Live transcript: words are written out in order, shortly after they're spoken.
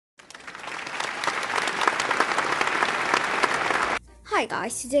Hi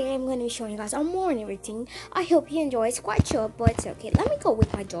guys, today I'm going to be showing you guys our morning routine. I hope you enjoy. It's quite short, but it's okay. Let me go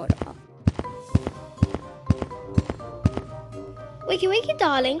wake my daughter up. Wakey wakey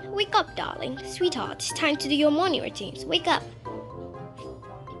darling, wake up darling. Sweetheart, it's time to do your morning routines. Wake up.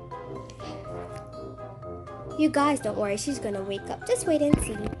 You guys don't worry, she's gonna wake up. Just wait and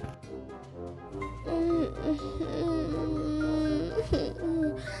see.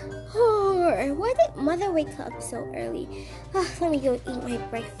 Why did mother wake up so early? Let me go eat my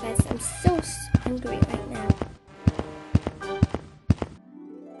breakfast. I'm so hungry right now.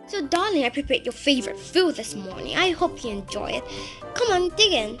 So darling, I prepared your favorite food this morning. I hope you enjoy it. Come on,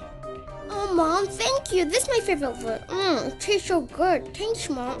 dig in. Oh mom, thank you. This is my favorite food. It tastes so good. Thanks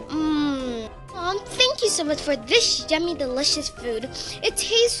mom. Mom, thank you so much for this yummy, delicious food. It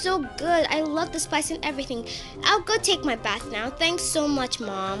tastes so good. I love the spice and everything. I'll go take my bath now. Thanks so much,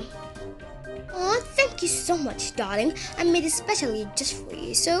 Mom. Oh, thank you so much, darling. I made it specially just for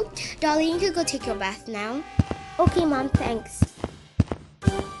you. So, darling, you can go take your bath now. Okay, Mom, thanks.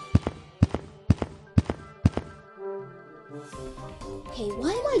 Hey,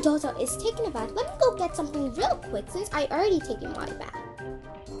 while my daughter is taking a bath, let me go get something real quick since I already taken my bath.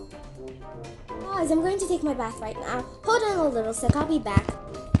 Guys, I'm going to take my bath right now. Hold on a little sec, I'll be back.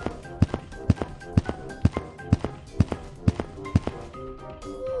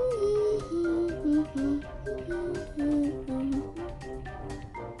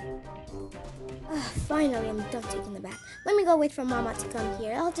 Finally, I'm done taking the bath. Let me go wait for Mama to come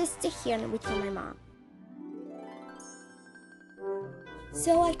here. I'll just stay here and wait for my mom.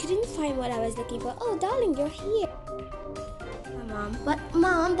 So I couldn't find what I was looking for. Oh, darling, you're here. Mom. But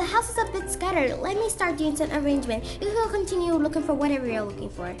Mom, the house is a bit scattered. Let me start doing some arrangement. You can continue looking for whatever you're looking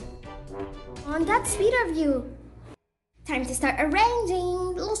for. Mom, that's sweet of you. Time to start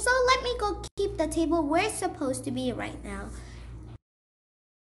arranging. So let me go keep the table where it's supposed to be right now.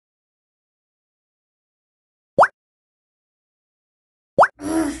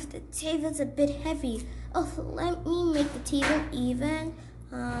 The table's a bit heavy. Oh, let me make the table even.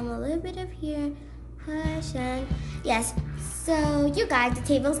 A little bit of here. Push and yes. So you guys, the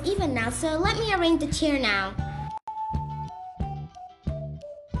table's even now. So let me arrange the chair now.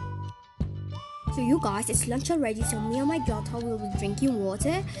 So you guys, it's lunch already. So me and my daughter will be drinking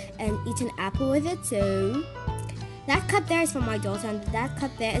water and eat an apple with it. So that cup there is for my daughter and that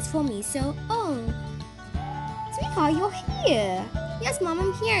cup there is for me. So sweetheart, you're here. Yes, Mom,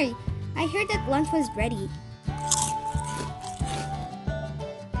 I'm here. I heard that lunch was ready.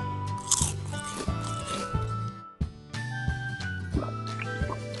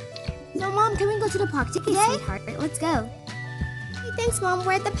 So, Mom, can we go to the park today? Sweetheart, let's go. Hey, thanks, Mom.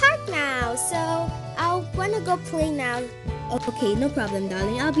 We're at the park now. So, I'll want to go play now. Okay, no problem,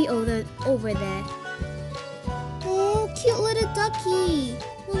 darling. I'll be over there. Oh, cute little ducky.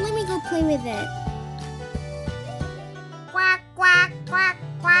 Well, let me go play with it. Quack, quack, quack,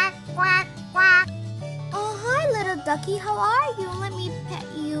 quack, quack, quack. Oh, hi, little ducky. How are you? Let me pet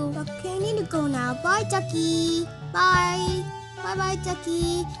you. Okay, I need to go now. Bye, ducky. Bye. Bye-bye,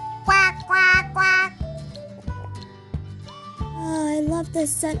 ducky. Quack, quack, quack. Oh, I love the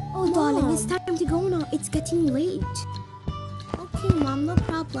sun. Oh, Mom, darling, it's time to go now. It's getting late. Okay, Mom, no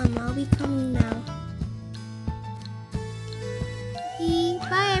problem. I'll be coming now. Okay,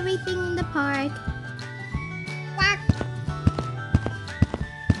 bye, everything in the park. Quack.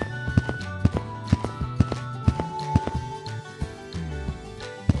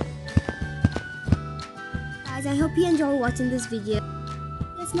 Guys, I hope you enjoy watching this video.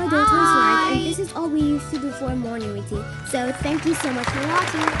 Yes, my daughter is right, and this is all we used to do for a morning routine. So thank you so much for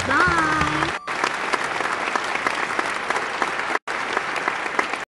watching. Bye!